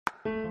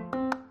Are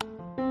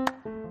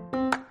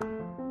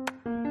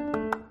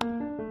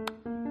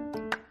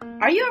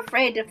you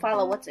afraid to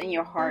follow what's in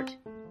your heart?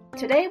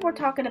 Today we're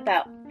talking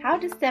about how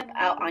to step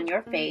out on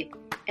your faith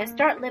and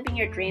start living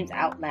your dreams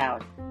out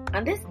loud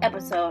on this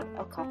episode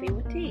of Coffee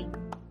with Tea.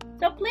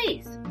 So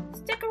please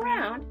stick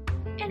around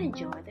and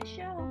enjoy the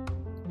show.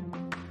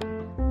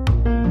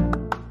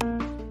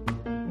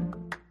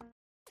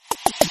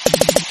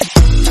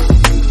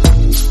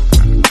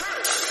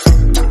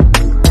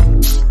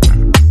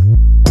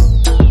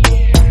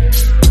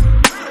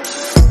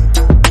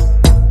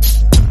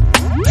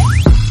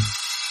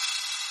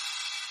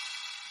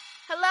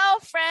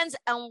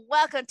 And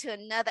welcome to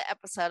another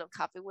episode of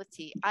Coffee with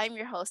Tea. I'm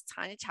your host,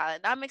 Tanya Tyler,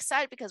 and I'm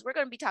excited because we're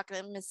going to be talking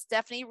to Ms.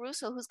 Stephanie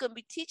Russo, who's going to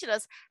be teaching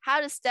us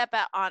how to step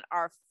out on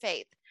our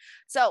faith.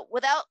 So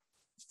without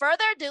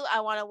further ado,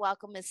 I want to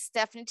welcome Ms.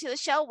 Stephanie to the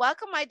show.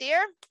 Welcome, my dear.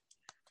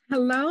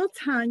 Hello,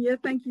 Tanya.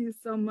 Thank you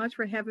so much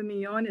for having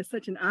me on. It's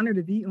such an honor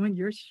to be on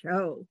your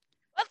show.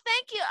 Well,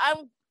 thank you. I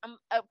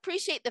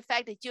appreciate the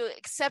fact that you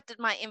accepted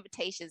my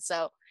invitation.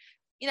 So,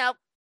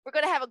 we're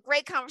going to have a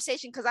great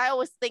conversation because I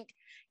always think,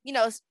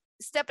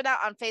 stepping out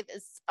on faith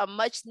is a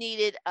much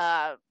needed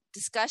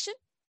discussion.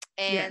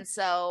 And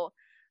so,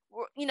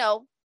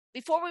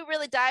 before we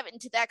really dive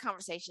into that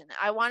conversation,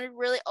 I want to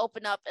really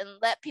open up and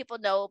let people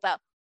know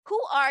about who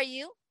are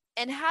you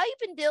and how you've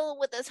been dealing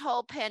with this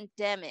whole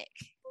pandemic.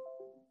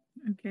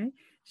 Okay,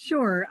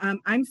 sure.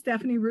 I'm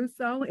Stephanie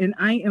Russo, and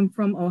I am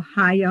from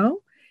Ohio.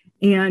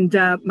 And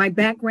my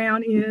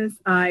background is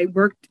I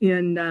worked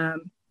in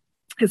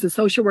as a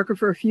social worker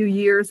for a few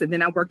years, and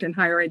then I worked in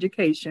higher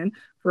education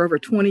for over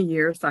 20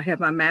 years. So I have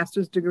my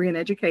master's degree in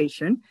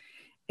education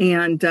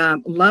and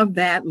love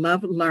that,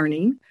 love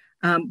learning,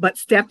 but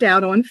stepped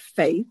out on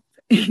faith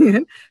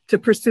to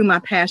pursue my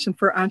passion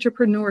for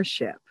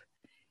entrepreneurship.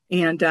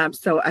 And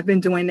so I've been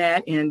doing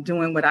that and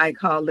doing what I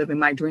call living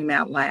my dream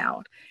out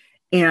loud.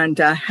 And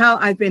how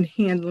I've been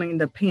handling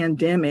the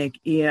pandemic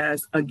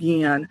is,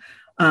 again,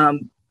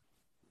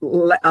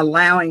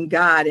 allowing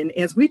God. And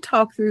as we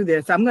talk through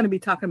this, I'm going to be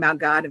talking about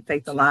God and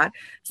faith a lot.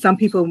 Some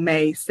people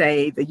may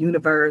say the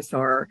universe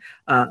or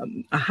a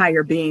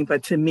higher being,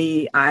 but to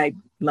me, I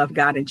love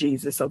God and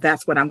Jesus. So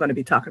that's what I'm going to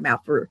be talking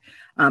about through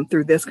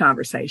this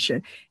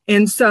conversation.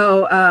 And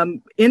so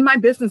in my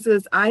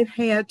businesses, I've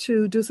had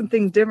to do some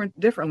things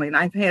differently, and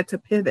I've had to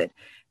pivot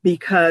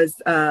because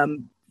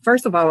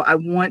first of all, I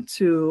want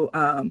to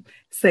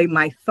say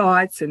my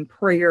thoughts and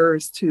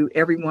prayers to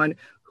everyone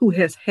who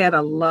has had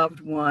a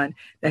loved one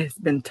that has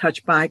been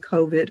touched by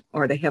COVID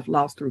or they have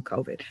lost through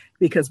COVID,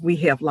 because we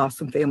have lost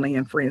some family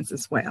and friends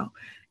as well.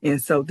 And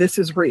so this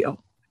is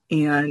real.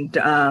 And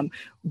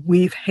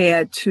we've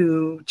had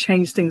to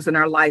change things in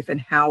our life and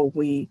how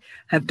we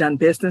have done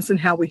business and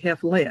how we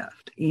have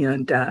lived.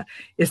 And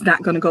it's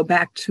not going to go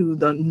back to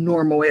the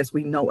normal as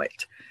we know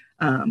it.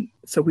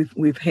 So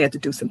we've had to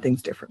do some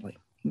things differently.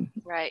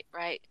 Right.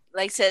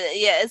 Like I said,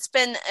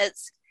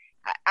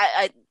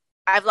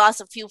 I've lost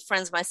a few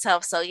friends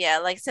myself. So yeah,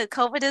 like I said,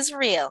 COVID is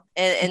real.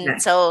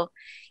 And so,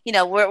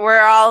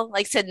 we're all,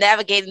 like I said,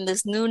 navigating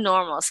this new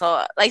normal.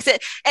 So like I said,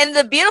 and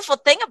the beautiful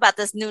thing about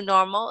this new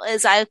normal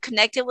is I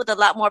connected with a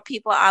lot more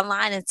people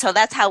online. And so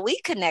that's how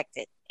we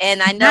connected.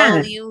 And I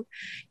know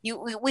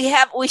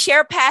we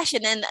share a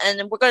passion and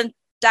we're going to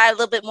dive a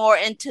little bit more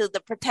into the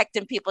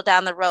protecting people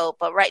down the road.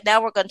 But right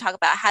now we're going to talk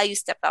about how you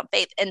step on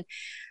faith. And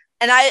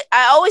I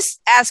always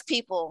ask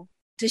people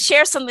to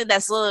share something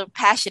that's a little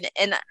passionate.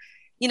 And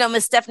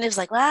Miss Stephanie was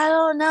like, well, I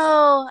don't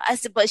know. I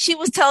said, but she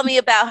was telling me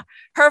about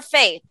her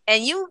faith,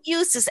 and you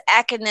use this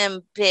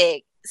acronym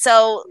BIG.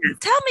 So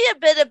tell me a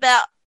bit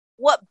about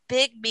what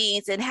BIG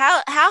means and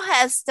how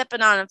has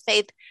stepping on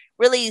faith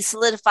really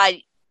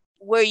solidified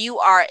where you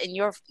are in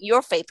your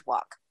faith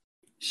walk?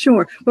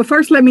 Sure. But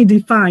first, let me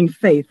define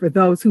faith for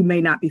those who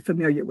may not be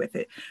familiar with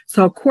it.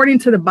 So according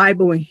to the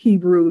Bible in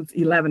Hebrews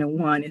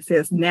 11:1, it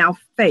says, now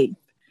faith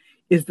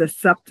is the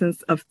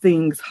substance of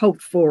things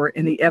hoped for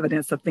and the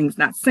evidence of things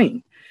not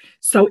seen.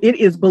 So it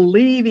is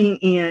believing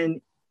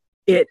in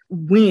it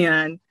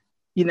when,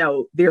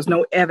 there's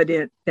no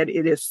evidence that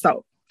it is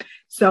so.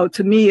 So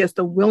to me, it's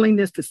the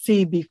willingness to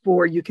see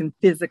before you can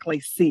physically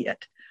see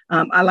it.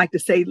 I like to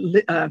say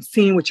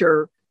seeing with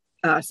your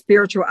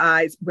spiritual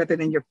eyes rather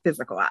than your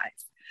physical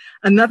eyes.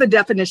 Another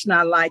definition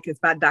I like is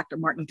by Dr.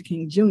 Martin Luther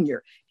King Jr.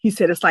 He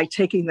said it's like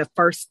taking the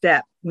first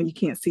step when you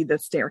can't see the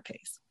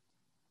staircase.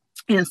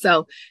 And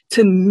so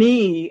to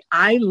me,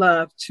 I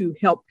love to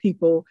help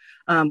people.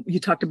 You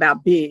talked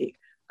about BIG.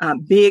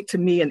 BIG to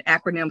me, an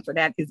acronym for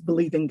that is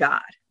believe in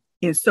God.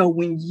 And so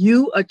when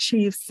you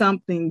achieve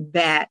something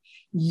that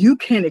you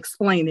can't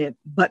explain it,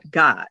 but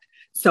God.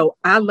 So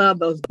I love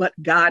those but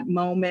God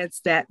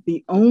moments, that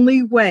the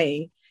only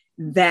way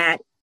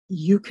that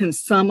you can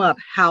sum up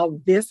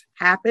how this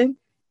happened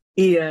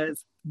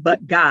is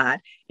but God.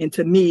 And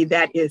to me,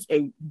 that is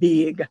a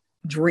big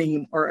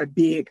dream or a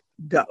big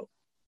go.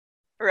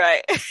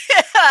 Right.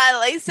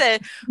 Like I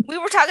said, we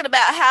were talking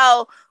about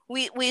how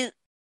we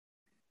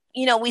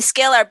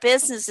scale our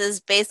businesses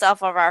based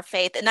off of our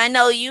faith. And I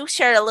know you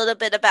shared a little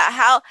bit about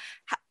how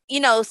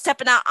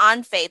stepping out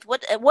on faith,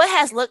 what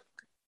has looked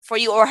for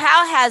you, or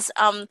how has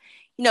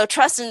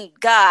trusting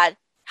God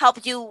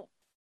helped you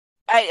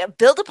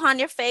build upon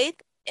your faith,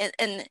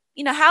 and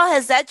how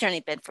has that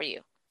journey been for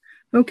you?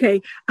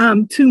 Okay.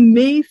 To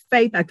me,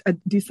 faith, I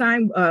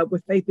design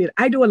with faith that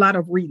I do a lot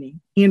of reading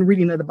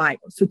of the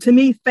Bible. So to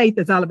me, faith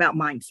is all about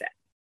mindset.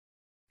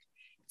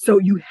 So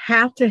you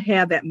have to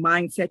have that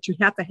mindset. You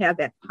have to have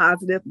that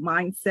positive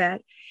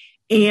mindset,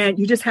 and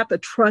you just have to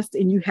trust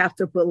and you have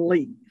to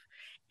believe.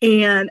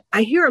 And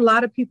I hear a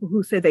lot of people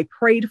who say they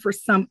prayed for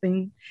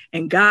something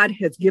and God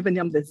has given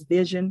them this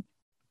vision,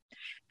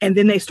 and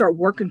then they start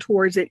working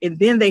towards it. And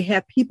then they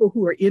have people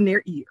who are in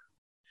their ear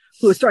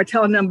who start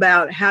telling them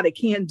about how they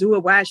can't do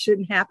it, why it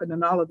shouldn't happen,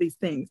 and all of these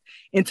things.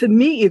 And to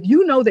me, if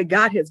you know that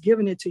God has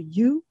given it to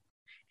you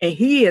and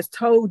he has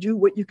told you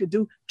what you could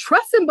do,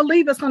 trust and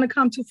believe it's going to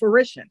come to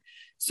fruition.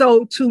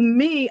 So to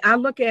me, I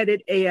look at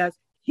it as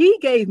he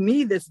gave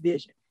me this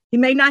vision. He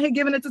may not have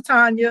given it to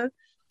Tanya,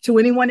 to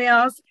anyone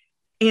else.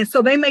 And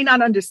so they may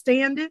not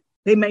understand it.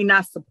 They may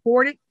not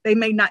support it. They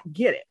may not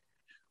get it.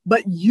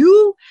 But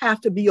you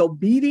have to be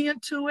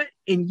obedient to it,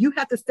 and you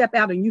have to step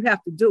out and you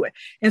have to do it.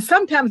 And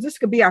sometimes this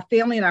could be our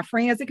family and our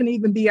friends. It can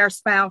even be our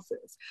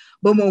spouses.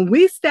 But when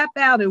we step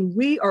out and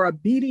we are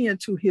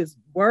obedient to his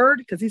word,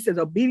 because he says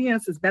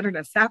obedience is better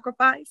than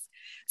sacrifice.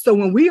 So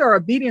when we are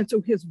obedient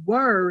to his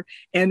word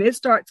and it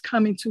starts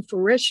coming to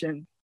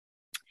fruition,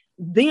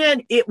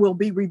 then it will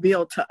be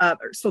revealed to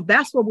others. So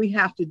that's what we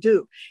have to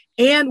do.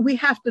 And we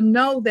have to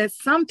know that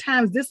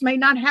sometimes this may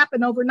not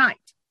happen overnight.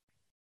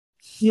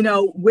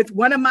 With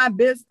one of my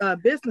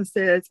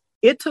businesses,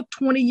 it took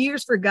 20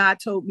 years for God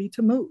told me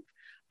to move.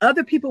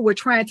 Other people were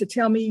trying to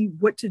tell me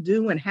what to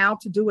do and how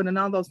to do it and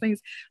all those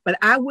things, but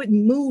I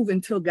wouldn't move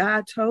until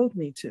God told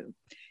me to.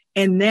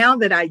 And now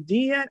that I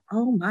did,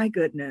 oh my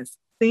goodness,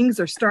 things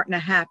are starting to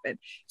happen.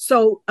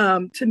 So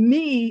to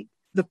me,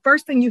 the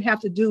first thing you have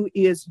to do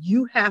is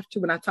you have to,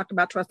 when I talked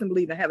about trust and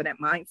believe and having that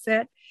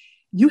mindset,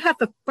 you have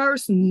to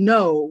first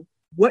know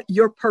what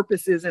your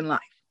purpose is in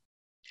life.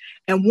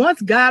 And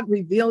once God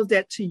reveals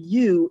that to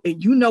you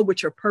and you know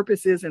what your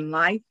purpose is in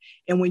life,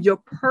 and when your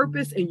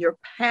purpose and your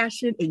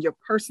passion and your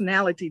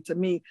personality to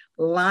me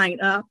line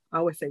up, I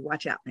always say,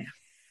 watch out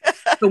now.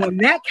 So when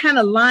that kind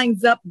of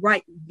lines up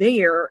right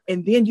there,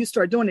 and then you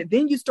start doing it,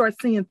 then you start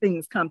seeing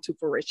things come to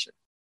fruition.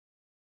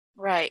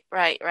 Right.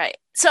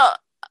 So,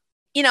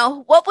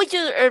 what would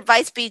your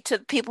advice be to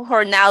people who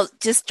are now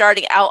just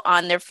starting out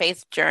on their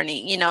faith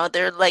journey?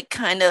 They're like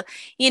kind of,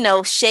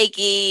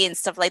 shaky and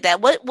stuff like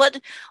that.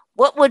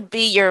 What would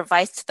be your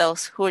advice to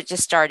those who are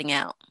just starting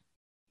out?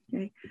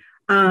 Okay.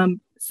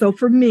 So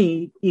for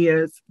me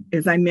is,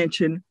 as I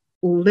mentioned,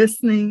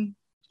 listening.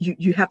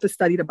 You have to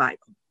study the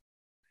Bible,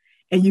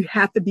 and you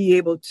have to be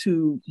able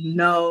to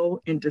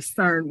know and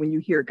discern when you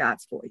hear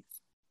God's voice,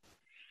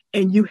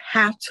 and you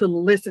have to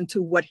listen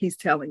to what he's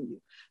telling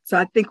you. So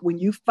I think when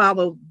you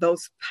follow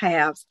those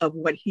paths of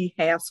what he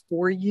has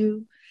for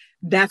you,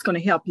 that's going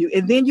to help you.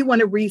 And then you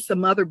want to read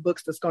some other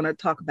books that's going to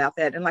talk about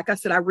that. And like I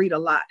said, I read a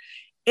lot.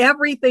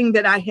 Everything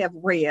that I have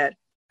read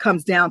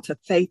comes down to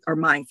faith or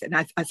mindset. And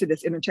I say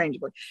this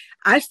interchangeably.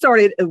 I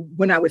started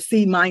when I would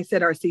see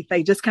mindset or see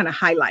faith, just kind of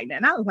highlighting it.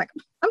 And I was like,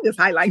 I'm just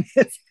highlighting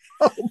this.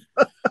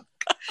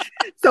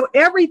 So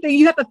everything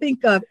you have to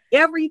think of,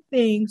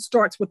 everything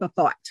starts with a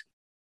thought.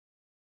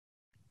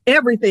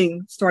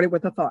 Everything started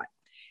with a thought.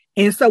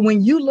 And so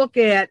when you look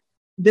at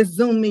this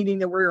Zoom meeting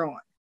that we're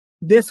on,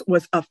 this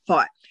was a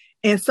thought.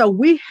 And so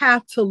we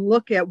have to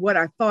look at what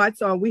our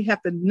thoughts are. We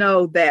have to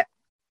know that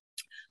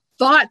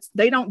thoughts,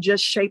 they don't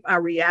just shape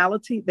our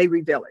reality, they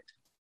reveal it.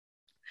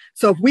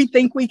 So if we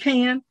think we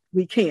can,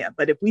 we can.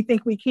 But if we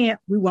think we can't,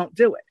 we won't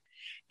do it.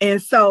 And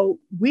so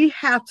we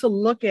have to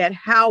look at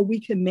how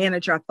we can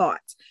manage our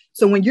thoughts.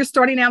 So when you're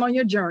starting out on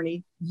your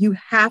journey, you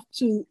have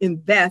to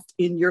invest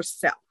in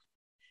yourself.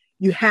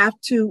 You have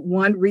to,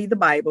 one, read the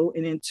Bible,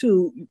 and then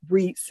two,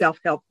 read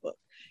self-help books.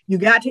 You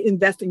got to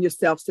invest in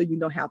yourself so you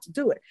know how to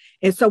do it.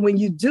 And so when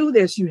you do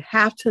this, you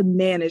have to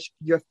manage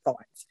your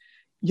thoughts.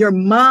 Your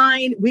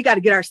mind, we got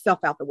to get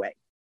ourselves out the way.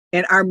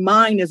 And our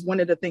mind is one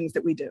of the things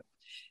that we do.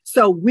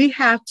 So we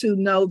have to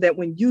know that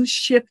when you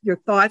shift your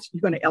thoughts,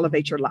 you're going to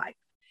elevate your life.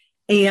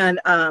 And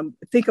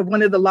think of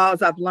one of the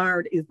laws I've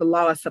learned is the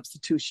law of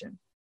substitution,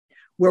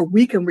 where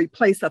we can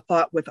replace a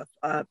thought with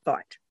a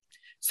thought.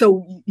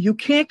 So you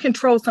can't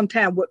control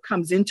sometimes what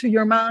comes into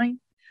your mind,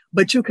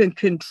 but you can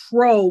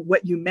control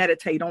what you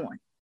meditate on.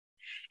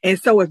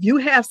 And so if you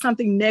have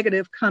something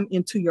negative come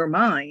into your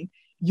mind,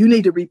 you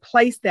need to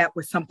replace that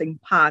with something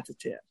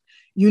positive.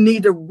 You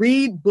need to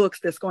read books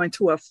that's going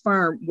to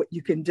affirm what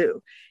you can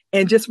do.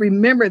 And just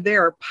remember,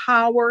 there are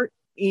power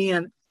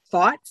in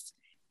thoughts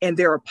and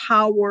there are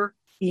power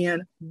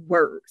in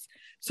words.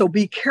 So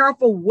be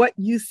careful what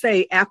you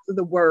say after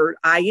the word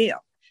I am.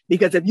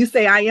 Because if you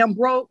say I am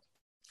broke,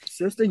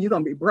 sister, you're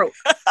going to be broke.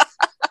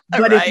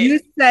 But right. If you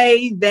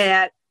say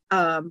that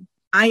I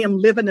am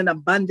living an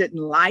abundant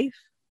life,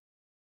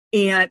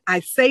 and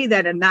I say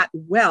that and not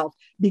wealth,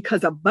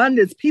 because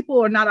abundance,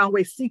 people are not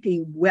always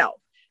seeking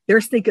wealth.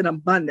 They're seeking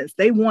abundance.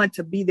 They want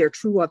to be their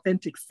true,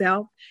 authentic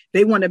self.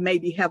 They want to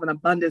maybe have an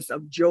abundance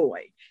of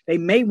joy. They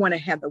may want to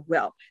have the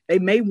wealth. They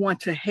may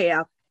want to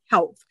have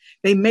health.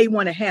 They may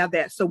want to have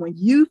that. So when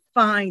you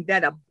find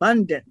that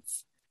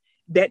abundance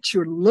that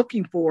you're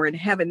looking for and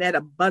having that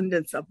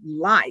abundance of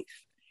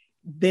life,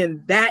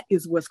 then that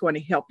is what's going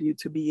to help you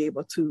to be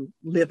able to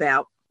live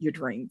out your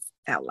dreams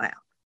out loud.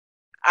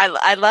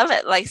 I love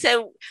it. Like,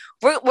 so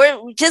we're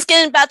just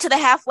getting about to the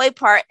halfway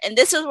part. And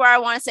this is where I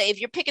want to say, if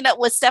you're picking up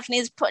what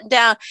Stephanie's putting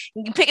down,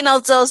 you're picking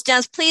up those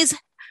gems, please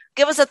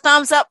give us a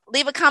thumbs up,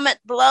 leave a comment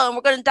below. And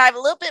we're going to dive a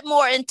little bit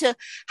more into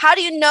how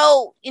do you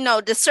know,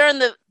 discern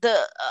the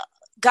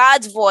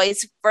God's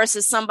voice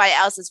versus somebody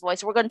else's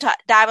voice. We're going to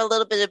dive a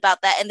little bit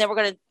about that. And then we're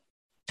going to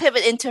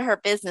pivot into her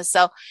business.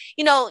 So,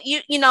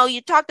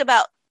 you talked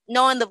about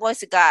knowing the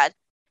voice of God.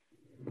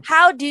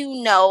 How do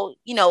you know,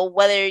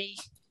 whether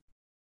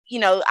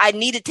I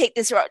need to take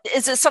this route?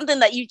 Is it something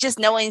that you just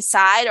know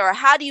inside, or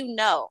how do you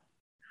know?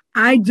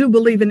 I do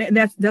believe in it.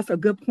 And that's a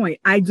good point.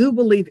 I do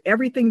believe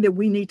everything that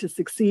we need to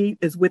succeed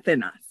is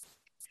within us.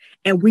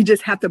 And we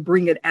just have to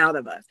bring it out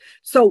of us.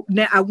 So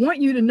now I want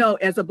you to know,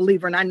 as a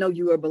believer, and I know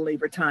you're a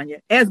believer,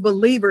 Tanya, as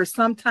believers,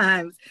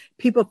 sometimes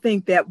people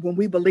think that when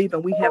we believe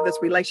and we have this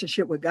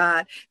relationship with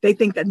God, they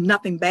think that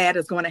nothing bad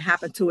is going to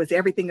happen to us.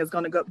 Everything is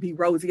going to be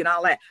rosy and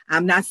all that.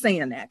 I'm not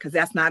saying that, because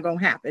that's not going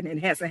to happen. It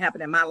hasn't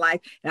happened in my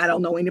life. And I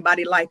don't know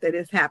anybody like that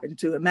it's happened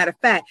to. As a matter of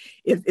fact,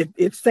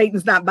 if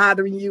Satan's not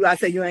bothering you, I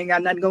say you ain't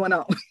got nothing going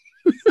on.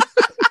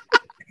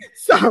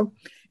 So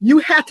you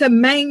have to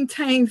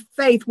maintain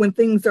faith when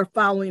things are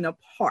falling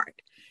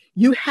apart.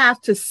 You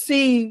have to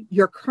see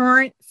your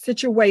current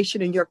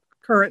situation and your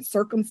current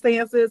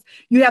circumstances.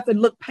 You have to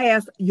look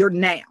past your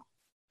now.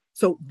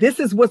 So this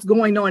is what's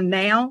going on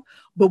now,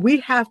 but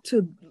we have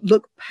to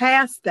look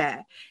past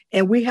that.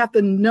 And we have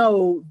to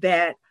know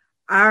that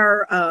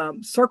our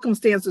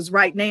circumstances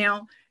right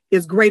now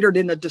is greater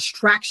than the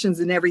distractions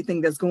and everything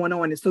that's going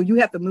on. And so you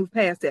have to move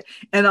past that.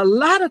 And a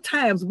lot of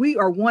times we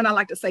are I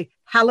like to say,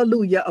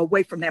 hallelujah,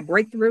 away from that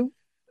breakthrough.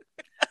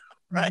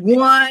 Right.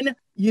 One,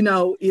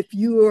 if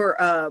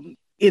you're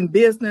in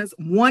business,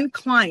 one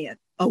client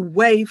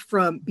away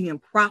from being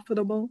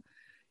profitable.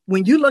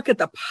 When you look at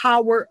the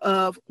power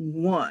of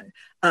one,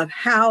 of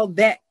how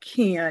that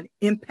can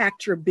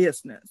impact your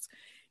business,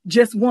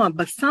 just one.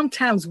 But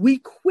sometimes we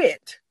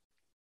quit.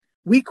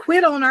 We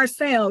quit on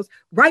ourselves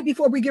right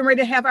before we get ready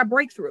to have our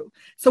breakthrough.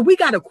 So we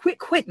got to quit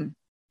quitting,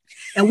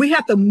 and we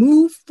have to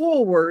move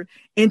forward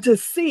and to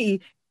see,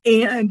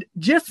 and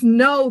just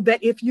know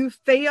that if you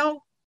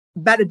fail,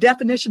 by the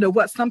definition of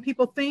what some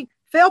people think,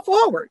 fail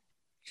forward.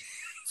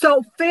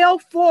 So fail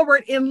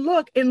forward and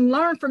look and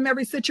learn from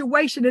every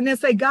situation, and then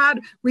say, God,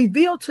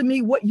 reveal to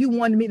me what you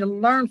wanted me to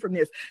learn from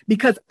this.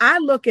 Because I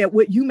look at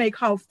what you may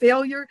call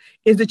failure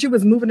is that you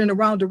was moving in the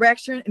wrong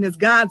direction, and it's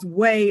God's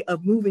way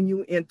of moving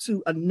you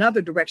into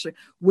another direction,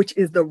 which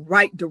is the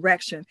right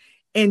direction.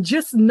 And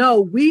just know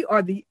we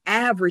are the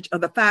average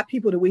of the 5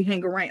 people that we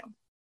hang around.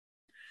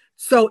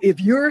 So if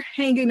you're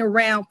hanging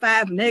around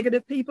 5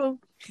 negative people,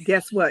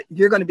 guess what?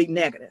 You're going to be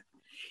negative.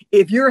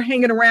 If you're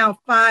hanging around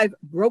 5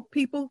 broke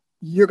people,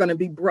 you're going to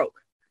be broke.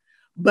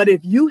 But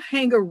if you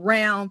hang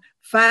around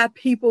 5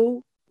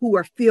 people who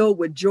are filled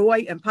with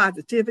joy and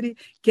positivity,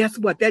 guess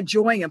what? That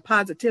joy and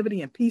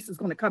positivity and peace is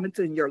going to come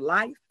into your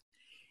life.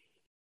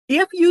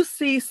 If you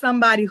see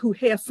somebody who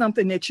has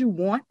something that you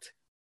want,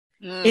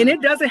 and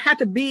it doesn't have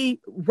to be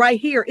right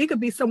here, it could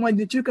be someone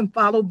that you can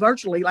follow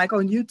virtually, like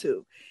on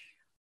YouTube.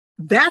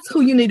 That's who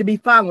you need to be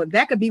following.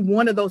 That could be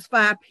one of those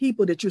 5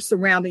 people that you're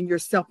surrounding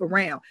yourself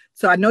around.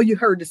 So I know you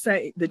heard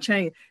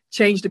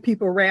change the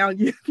people around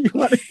you. You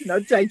want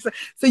to change.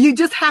 So you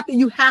just have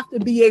to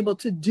be able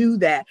to do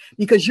that,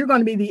 because you're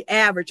going to be the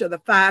average of the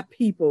 5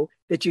 people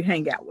that you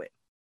hang out with.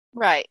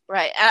 Right.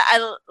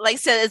 I like I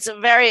said, it's a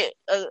very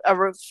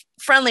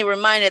friendly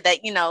reminder that,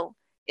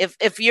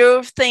 if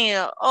you're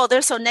thinking, oh,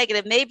 they're so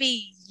negative,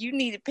 maybe you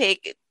need to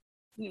pick.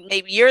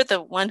 Maybe you're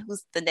the one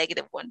who's the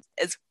negative one,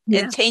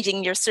 and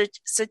changing your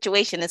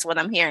situation is what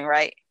I'm hearing,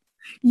 right?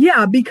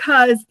 Yeah,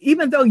 because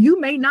even though you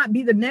may not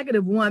be the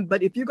negative one,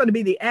 but if you're going to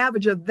be the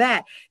average of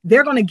that,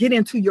 they're going to get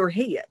into your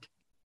head.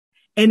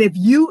 And if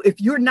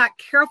you're not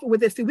careful with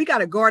this, see, we got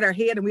to guard our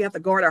head and we have to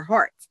guard our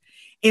hearts.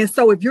 And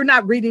so if you're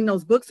not reading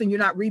those books and you're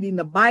not reading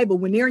the Bible,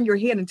 when they're in your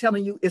head and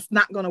telling you it's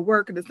not going to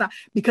work, and it's not,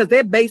 because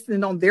they're basing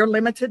it on their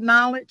limited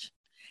knowledge.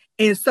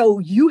 And so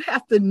you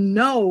have to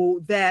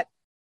know that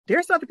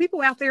there's other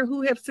people out there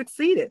who have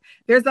succeeded.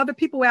 There's other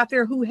people out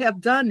there who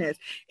have done this.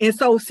 And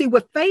so see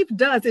what faith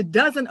does, it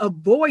doesn't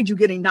avoid you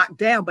getting knocked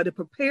down, but it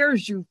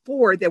prepares you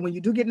for it, that when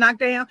you do get knocked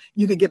down,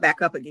 you can get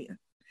back up again.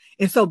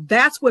 And so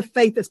that's what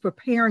faith is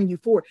preparing you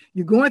for.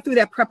 You're going through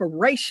that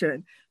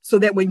preparation so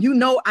that when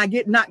I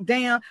get knocked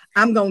down,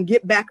 I'm going to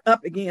get back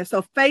up again.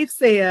 So faith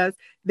says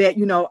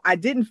that, I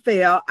didn't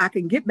fail. I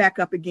can get back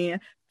up again.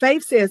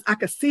 Faith says I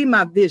can see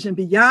my vision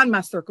beyond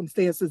my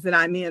circumstances that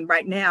I'm in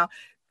right now.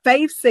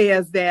 Faith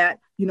says that,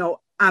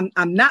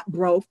 I'm not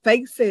broke.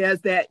 Faith says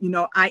that,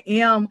 I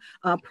am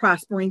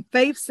prospering.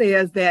 Faith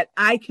says that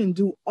I can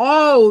do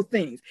all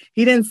things.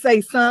 He didn't say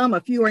some,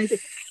 a few, or anything.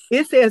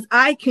 It says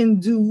I can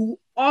do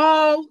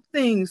all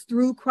things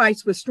through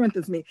Christ which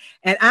strengthens me.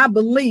 And I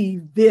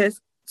believe this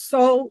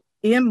so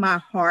in my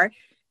heart.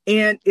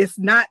 And it's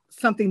not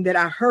something that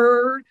I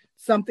heard,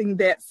 something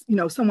that,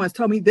 someone's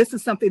told me. This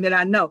is something that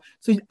I know.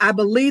 So I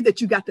believe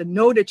that you got to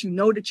know that you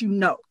know that you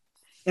know.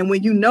 And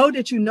when you know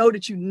that you know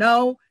that you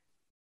know,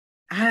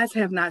 eyes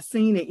have not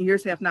seen and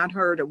ears have not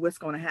heard of what's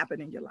going to happen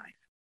in your life.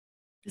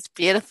 It's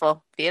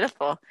beautiful,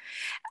 beautiful.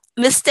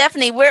 Miss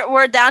Stephanie,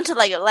 we're down to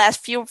like the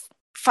last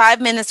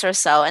 5 minutes or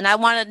so. And I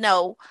want to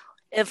know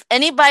if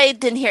anybody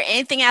didn't hear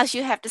anything else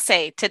you have to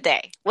say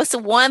today. What's the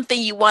one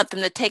thing you want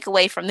them to take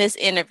away from this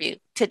interview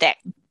today?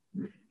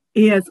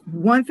 Is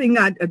one thing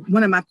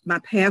one of my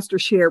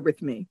pastors shared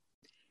with me.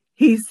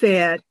 He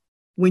said,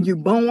 when you're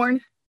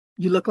born,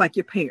 you look like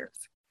your parents.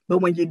 But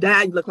when you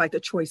die, you look like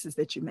the choices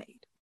that you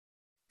made.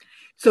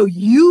 So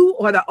you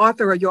are the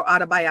author of your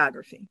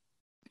autobiography.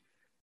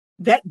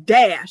 That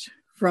dash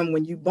from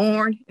when you're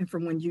born and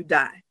from when you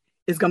die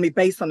is going to be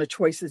based on the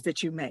choices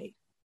that you made.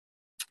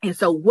 And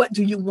so what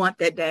do you want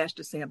that dash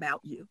to say about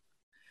you?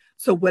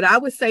 So what I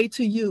would say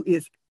to you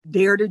is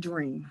dare to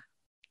dream.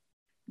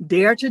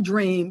 Dare to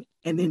dream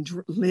and then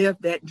live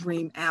that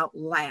dream out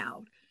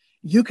loud.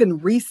 You can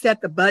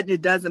reset the button.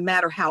 It doesn't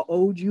matter how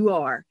old you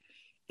are.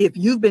 If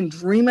you've been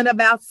dreaming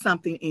about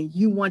something and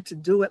you want to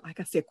do it, like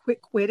I said,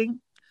 quit quitting,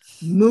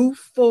 move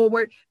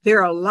forward. There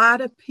are a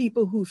lot of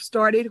people who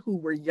started who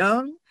were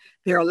young.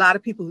 There are a lot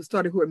of people who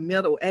started who were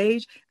middle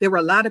aged. There were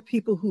a lot of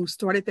people who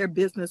started their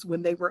business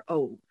when they were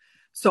old.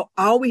 So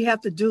all we have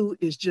to do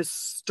is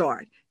just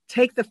start.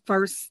 Take the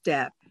first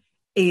step,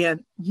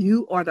 and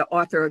you are the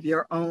author of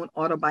your own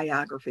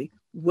autobiography.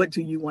 What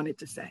do you want it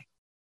to say?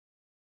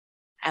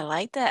 I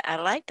like that. I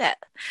like that.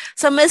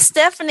 So, Miss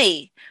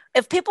Stephanie,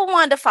 if people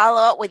wanted to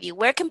follow up with you,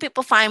 where can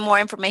people find more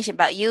information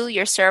about you,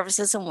 your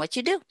services, and what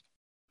you do?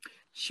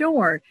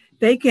 Sure.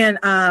 They can.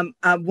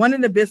 One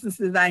of the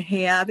businesses I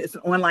have is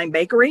an online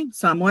bakery.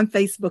 So I'm on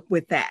Facebook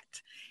with that.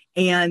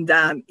 And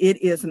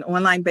it is an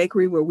online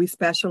bakery where we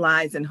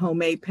specialize in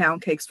homemade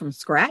pound cakes from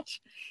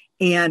scratch.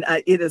 And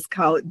it is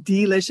called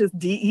Delicious,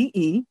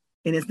 DEE.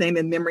 And it's named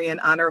in memory and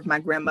honor of my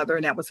grandmother,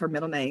 and that was her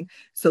middle name.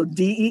 So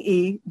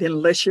DEE,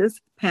 Delicious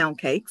Pound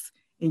Cakes.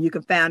 And you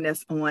can find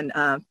us on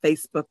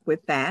Facebook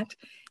with that.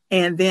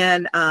 And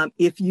then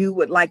if you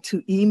would like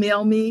to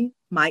email me,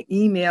 my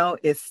email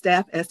is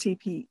Steph,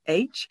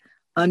 STPH,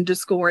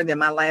 _ then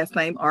my last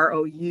name,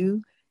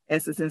 ROU,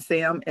 S as in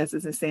Sam,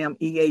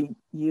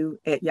 EAU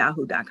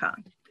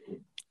 @yahoo.com.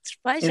 It's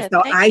a pleasure. And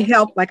so I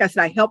help, like I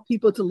said, I help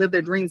people to live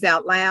their dreams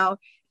out loud.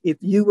 If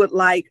you would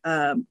like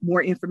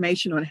more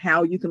information on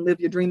how you can live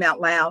your dream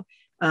out loud,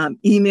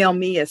 email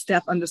me at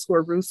Steph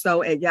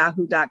 _Russo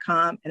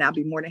 @yahoo.com, and I'll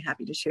be more than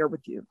happy to share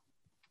with you.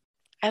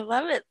 I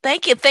love it.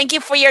 Thank you. Thank you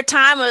for your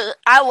time.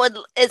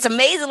 It's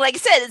amazing. Like I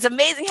said, it's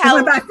amazing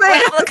how we're having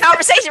a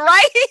conversation,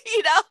 right?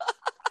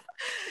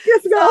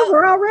 It's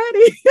over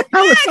already.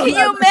 Yeah, can you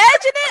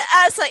imagine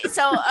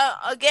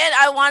it? Again,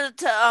 I wanted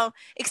to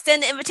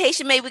extend the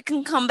invitation. Maybe we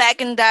can come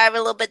back and dive a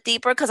little bit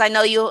deeper, because I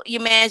know you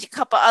manage a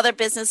couple other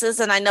businesses,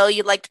 and I know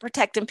you like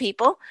protecting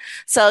people.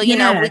 So,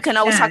 we can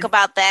always talk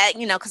about that,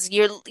 because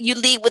you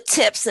lead with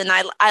tips, and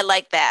I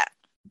like that.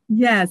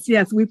 Yes.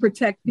 We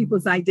protect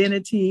people's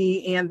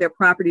identity and their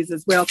properties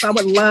as well. So I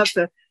would love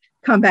to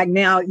come back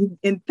now.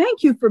 And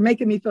thank you for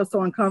making me feel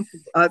so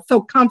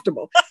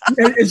comfortable.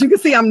 As you can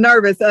see, I'm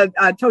nervous.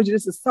 I told you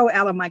this is so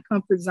out of my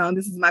comfort zone.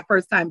 This is my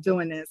first time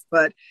doing this.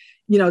 But,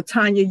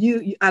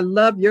 Tanya, I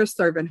love your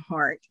servant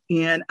heart,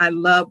 and I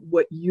love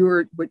what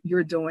you're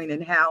doing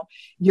and how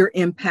you're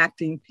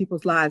impacting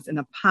people's lives in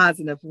a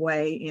positive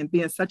way and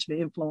being such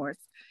an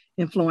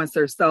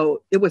influencer.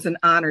 So it was an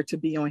honor to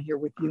be on here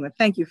with you, and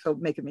thank you for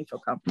making me feel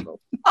comfortable.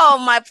 Oh,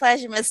 my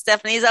pleasure, Miss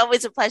Stephanie. It's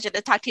always a pleasure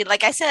to talk to you.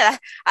 Like I said,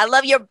 I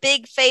love your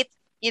big faith,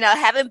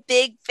 having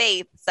big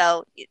faith.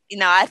 So,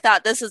 I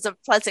thought this was a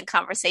pleasant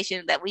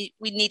conversation that we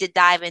need to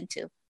dive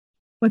into.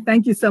 Well,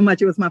 thank you so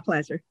much. It was my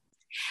pleasure.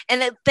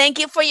 And thank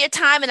you for your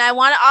time. And I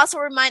want to also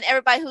remind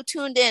everybody who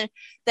tuned in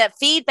that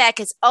feedback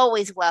is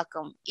always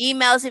welcome.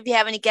 Emails if you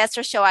have any guests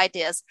or show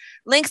ideas.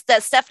 Links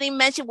that Stephanie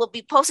mentioned will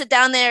be posted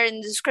down there in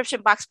the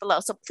description box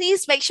below. So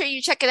please make sure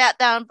you check it out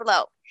down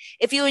below.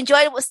 If you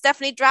enjoyed what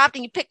Stephanie dropped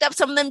and you picked up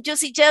some of them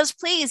juicy gems,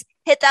 please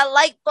hit that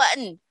like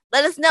button.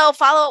 Let us know.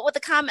 Follow up with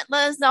a comment.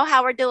 Let us know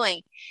how we're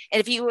doing.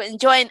 And if you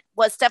enjoying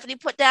what Stephanie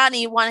put down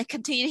and you want to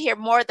continue to hear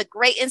more of the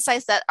great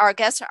insights that our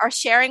guests are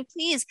sharing,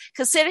 please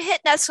consider hitting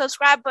that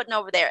subscribe button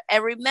over there.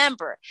 And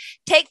remember,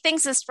 take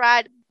things in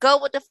stride,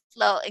 go with the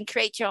flow, and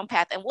create your own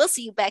path. And we'll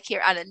see you back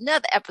here on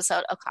another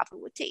episode of Coffee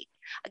with Tea.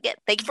 Again,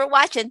 thank you for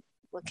watching.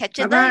 We'll catch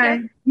you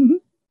later.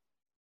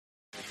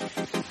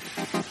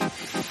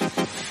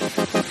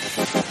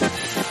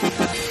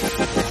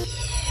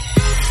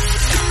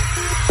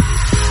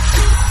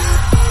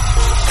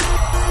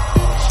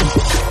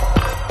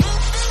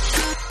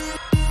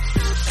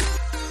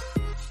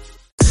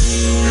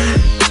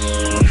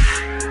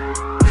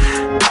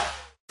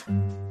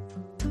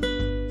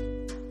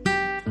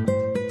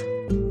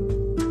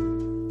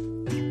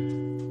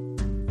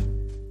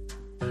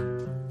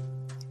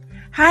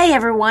 Hi,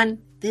 everyone.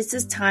 This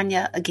is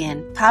Tanya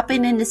again,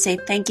 popping in to say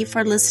thank you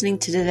for listening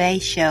to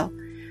today's show.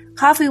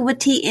 Coffee with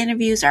Tea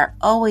interviews are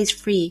always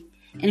free,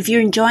 and if you're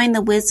enjoying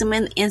the wisdom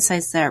and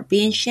insights that are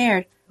being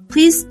shared,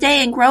 please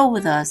stay and grow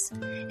with us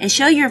and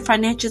show your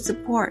financial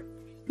support.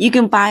 You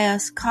can buy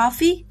us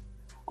coffee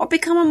or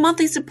become a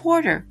monthly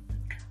supporter.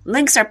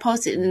 Links are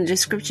posted in the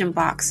description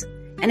box.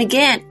 And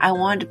again, I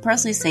wanted to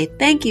personally say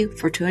thank you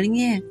for tuning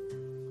in.